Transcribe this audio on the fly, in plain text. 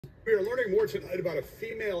We are learning more tonight about a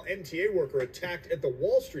female MTA worker attacked at the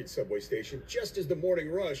Wall Street subway station just as the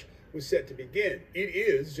morning rush was set to begin. It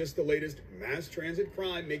is just the latest mass transit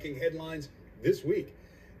crime making headlines this week.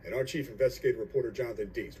 And our chief investigative reporter, Jonathan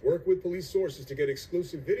Deist, worked with police sources to get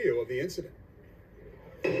exclusive video of the incident.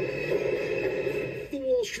 The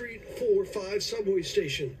Wall Street 4-5 subway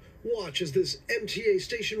station. Watch as this MTA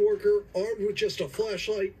station worker, armed with just a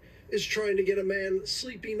flashlight, is trying to get a man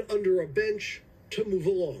sleeping under a bench to move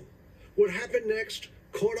along. What happened next?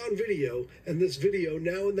 Caught on video, and this video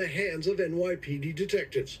now in the hands of NYPD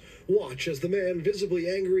detectives. Watch as the man, visibly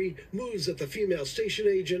angry, moves at the female station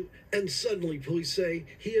agent, and suddenly police say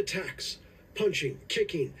he attacks, punching,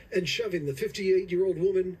 kicking, and shoving the 58-year-old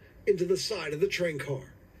woman into the side of the train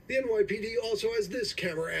car. The NYPD also has this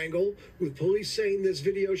camera angle, with police saying this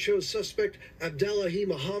video shows suspect Abdallahi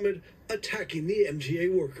Muhammad attacking the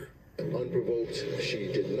MTA worker. Unprovoked, she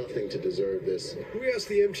did nothing to deserve this. We asked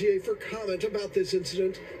the MTA for comment about this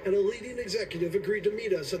incident, and a leading executive agreed to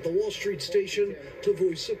meet us at the Wall Street station to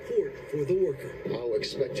voice support for the worker. Our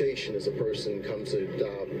expectation is a person comes to a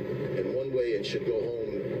job in one way and should go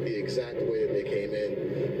home the exact way that they came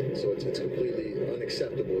in. So it's completely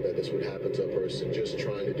unacceptable that this would happen to a person just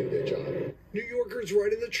trying to do their job. New Yorkers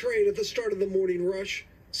riding the train at the start of the morning rush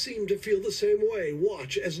seemed to feel the same way.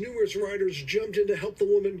 Watch as numerous riders jumped in to help the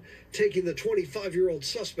woman, taking the 25-year-old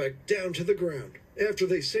suspect down to the ground. After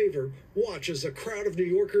they save her, watch as a crowd of New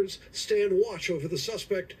Yorkers stand watch over the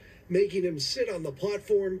suspect, making him sit on the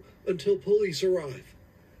platform until police arrive.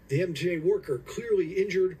 The MTA worker, clearly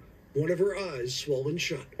injured, one of her eyes swollen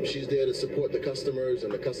shut. She's there to support the customers,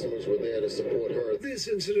 and the customers were there to support her. This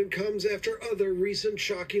incident comes after other recent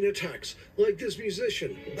shocking attacks, like this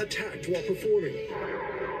musician attacked while performing.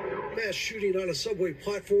 Mass shooting on a subway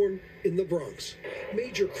platform in the Bronx.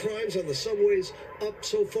 Major crimes on the subways up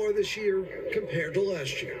so far this year compared to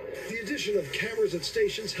last year. The addition of cameras at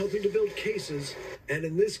stations helping to build cases, and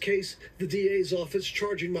in this case, the DA's office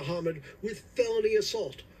charging Muhammad with felony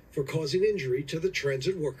assault for causing injury to the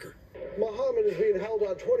transit worker. Muhammad is being held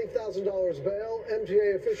on $20,000 bail.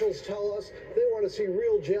 MTA officials tell us they want to see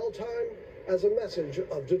real jail time as a message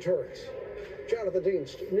of deterrence. Jonathan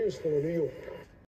Deist, News 4 New York.